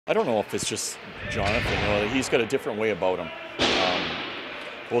I don't know if it's just Jonathan. He's got a different way about him,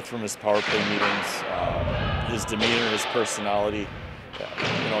 both from his power play meetings, his demeanor, his personality.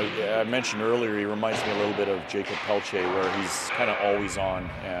 I mentioned earlier he reminds me a little bit of Jacob Pelche, where he's kind of always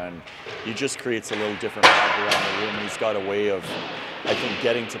on, and he just creates a little different vibe around the room. He's got a way of, I think,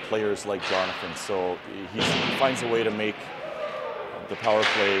 getting to players like Jonathan. So he finds a way to make the power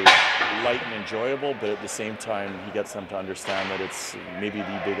play light and enjoyable, but at the same time, he gets them to understand that it's maybe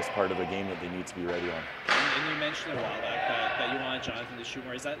the biggest part of a game that they need to be ready on. And you mentioned a while back that you wanted Jonathan to shoot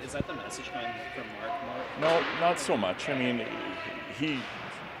more. Is that the message coming from Mark more? No, not so much. I mean,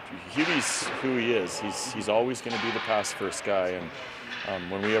 he's who he is. He's always going to be the pass first guy,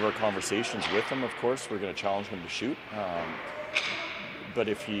 and when we have our conversations with him, of course, we're going to challenge him to shoot. But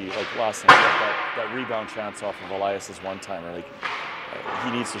if he, like last night, that rebound chance off of Elias's one-timer,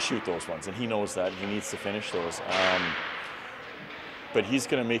 he needs to shoot those ones, and he knows that. He needs to finish those. But he's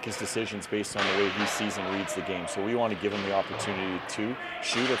going to make his decisions based on the way he sees and reads the game. So we want to give him the opportunity to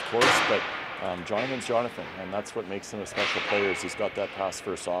shoot, of course, but Jonathan's Jonathan, and that's what makes him a special player. Is he's got that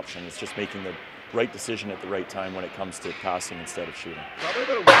pass-first option. It's just making the right decision at the right time when it comes to passing instead of shooting. Probably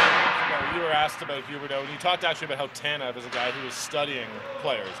about a week ago, you were asked about Huberdeau, and you talked actually about how Tanev is a guy who is studying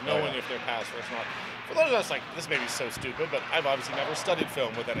players, knowing if they're pass first or not. For those of us this may be so stupid, but I've obviously never studied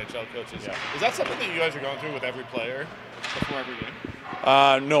film with NHL coaches. Yeah. Is that something that you guys are going through with every player before every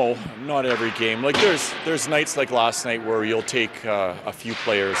game? No, not every game. There's nights like last night where you'll take a few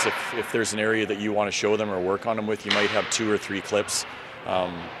players. If there's an area that you want to show them or work on them with, you might have 2 or 3 clips.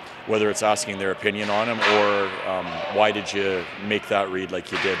 Whether it's asking their opinion on them or why did you make that read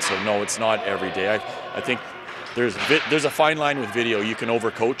like you did. So no, it's not every day. I think there's a fine line with video. You can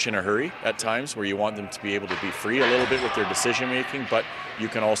overcoach in a hurry at times where you want them to be able to be free a little bit with their decision making, but you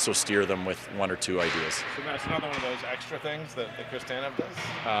can also steer them with 1 or 2 ideas. So that's another one of those extra things that Chris Tanev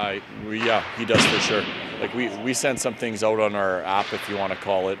does? Yeah, he does for sure. We send some things out on our app, if you want to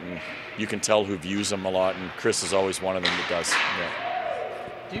call it, and you can tell who views them a lot, and Chris is always one of them that does.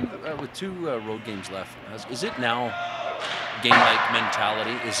 Yeah. With 2 road games left, is it now game-like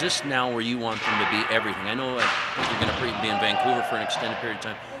mentality? Is this now where you want them to be everything? I know you're going to be in Vancouver for an extended period of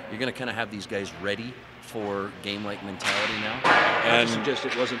time. You're going to kind of have these guys ready for game-like mentality now? And I suggest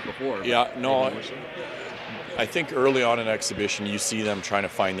it wasn't before. Yeah, no. I think early on in exhibition, you see them trying to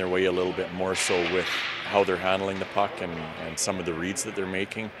find their way a little bit more so with how they're handling the puck and some of the reads that they're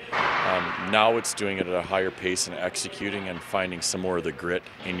making. Now it's doing it at a higher pace and executing and finding some more of the grit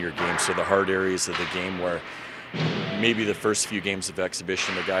in your game. So the hard areas of the game where maybe the first few games of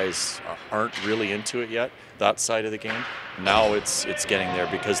exhibition, the guys aren't really into it yet, that side of the game. Now it's getting there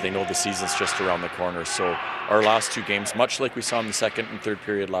because they know the season's just around the corner. So our last 2 games, much like we saw in the second and third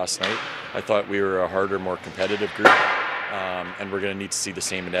period last night, I thought we were a harder, more competitive group. And we're going to need to see the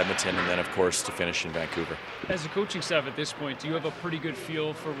same in Edmonton and then, of course, to finish in Vancouver. As a coaching staff at this point, do you have a pretty good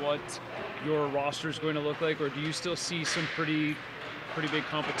feel for what your roster is going to look like, or do you still see some pretty big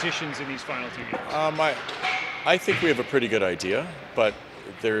competitions in these final 2 games? I think we have a pretty good idea, but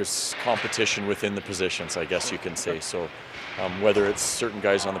there's competition within the positions, I guess you can say. So whether it's certain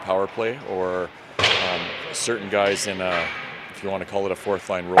guys on the power play or certain guys in if you want to call it a 4th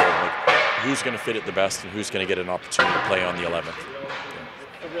line role, who's going to fit it the best and who's going to get an opportunity to play on the 11th.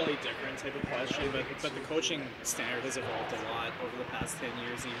 A really different type of question, but the coaching standard has evolved a lot over the past 10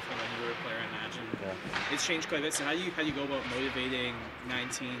 years, even from when you were a player, I imagine. Yeah. It's changed quite a bit. So how do you go about motivating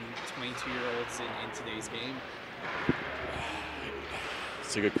 19, 22-year-olds in today's game?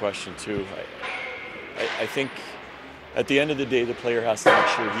 It's a good question, too. I think at the end of the day, the player has to make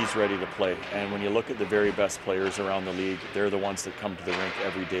sure he's ready to play. And when you look at the very best players around the league, they're the ones that come to the rink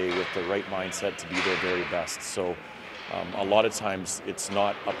every day with the right mindset to be their very best. So a lot of times it's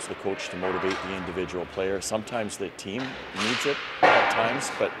not up to the coach to motivate the individual player. Sometimes the team needs it at times,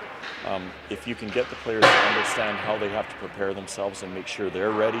 but if you can get the players to understand how they have to prepare themselves and make sure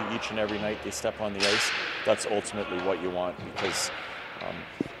they're ready each and every night they step on the ice, that's ultimately what you want, because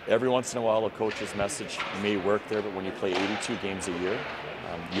every once in a while a coach's message may work there, but when you play 82 games a year,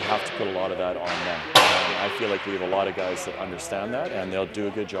 you have to put a lot of that on them. I feel like we have a lot of guys that understand that, and they'll do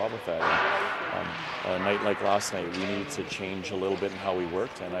a good job with that. A night like last night, we needed to change a little bit in how we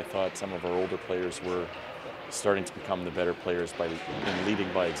worked, and I thought some of our older players were starting to become the better players in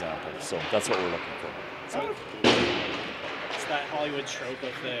leading by example. So that's what we're looking for. So it's that Hollywood trope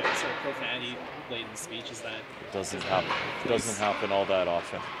of the sort of profanity-laden speech, is that... It doesn't happen all that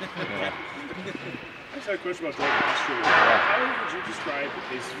often. Yeah. I just had a question about Doug Astro. How would you describe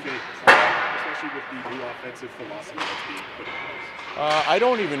his fit, especially with the new offensive philosophy that's being put in place? I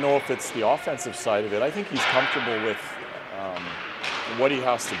don't even know if it's the offensive side of it. I think he's comfortable with what he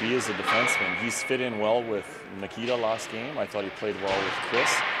has to be as a defenseman. He's fit in well with Nikita last game. I thought he played well with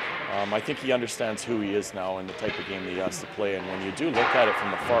Chris. I think he understands who he is now and the type of game that he has to play. And when you do look at it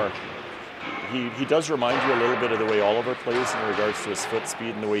from afar, he does remind you a little bit of the way Oliver plays in regards to his foot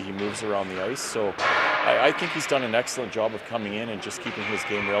speed and the way he moves around the ice. So I think he's done an excellent job of coming in and just keeping his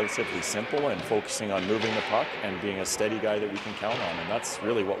game relatively simple and focusing on moving the puck and being a steady guy that we can count on. And that's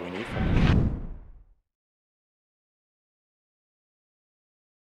really what we need from him.